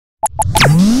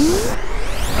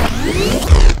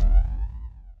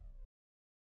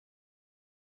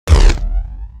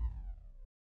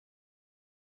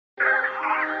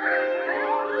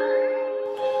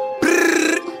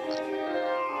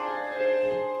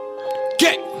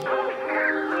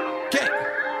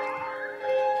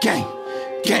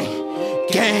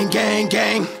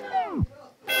Gang.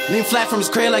 Lean flat from his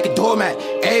crib like a doormat.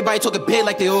 Everybody talking big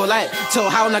like they all like. Tell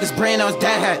how niggas brand on his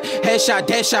dad hat. Headshot,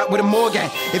 dead shot with a more gang.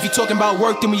 If you talking about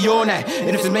work, then we on that.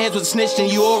 And if the man's was a snitch, then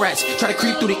you all rats. Try to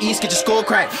creep through the east, get your skull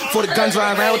cracked. For the guns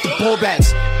riding around with the bull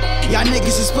bats. Y'all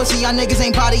niggas is pussy, y'all niggas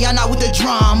ain't body, y'all not with the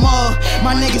drama.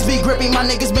 My niggas be grippy, my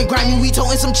niggas been grimy, we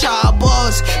toting some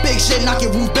choppers. Big shit, knock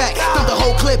your roof back. Dump the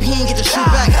whole clip, he ain't get to shoot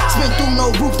back. Spin through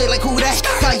no roof, they like who that?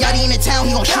 Got Yahdee in the town,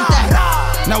 he gon' shoot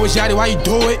that. Now it's Yahdee, why you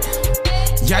do it?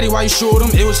 Yahdee, why you shoot him?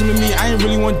 It was him and me, I ain't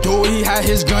really want to do it. He had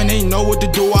his gun, ain't know what to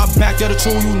do. I backed out a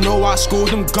tool, you know I schooled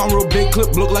him. Gun real big,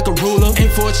 clip look like a ruler.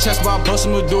 Ain't for his chest, but I bust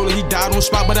him with doula. He died on the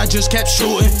spot, but I just kept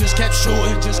shooting. Just kept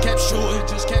shooting, just kept shooting,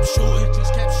 just kept shooting,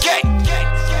 just kept shooting.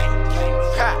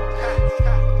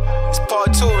 It's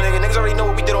part 2, nigga. Niggas already know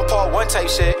what we did on part 1 type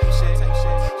shit.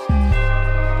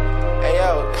 Hey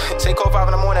yo, take off 5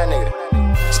 in the morning, that nigga.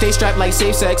 Stay strapped like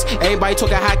safe sex. Everybody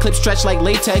talking high clip stretch like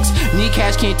latex. Need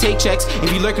cash, can't take checks.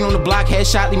 If you lurking on the block,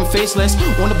 headshot, leaving faceless.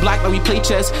 On the block like we play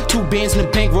chess. 2 bands in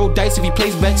the bank, roll dice if he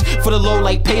plays bets. For the low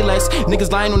like pay less.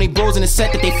 Niggas lying on they bros in the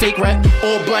set that they fake rap.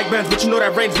 All black bands, but you know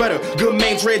that rain's better. Good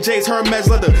mains, red J's, Hermes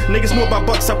leather. Niggas know about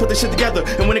bucks, I put this shit together.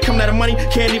 And when it come down to money,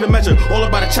 can't even measure. All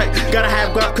about a check. Gotta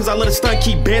have God, cause I let it stunt.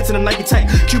 Keep bands in the Nike tech.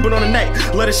 Cupid on the neck.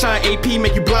 Let it shine, AP,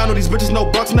 make you blind on these bitches, no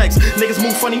bucks next. Niggas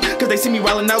move funny, cause they see me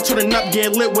wildin' out, turning up,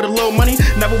 getting lit with a little money.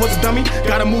 Never was a dummy,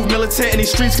 gotta move militant in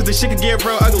these streets cause this shit can get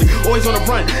real ugly. Always on the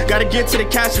run, gotta get to the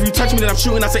cash. If you touch me then I'm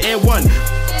shooting, I say and one.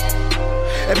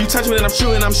 If you touch me then I'm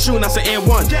shooting, I say and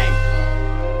one.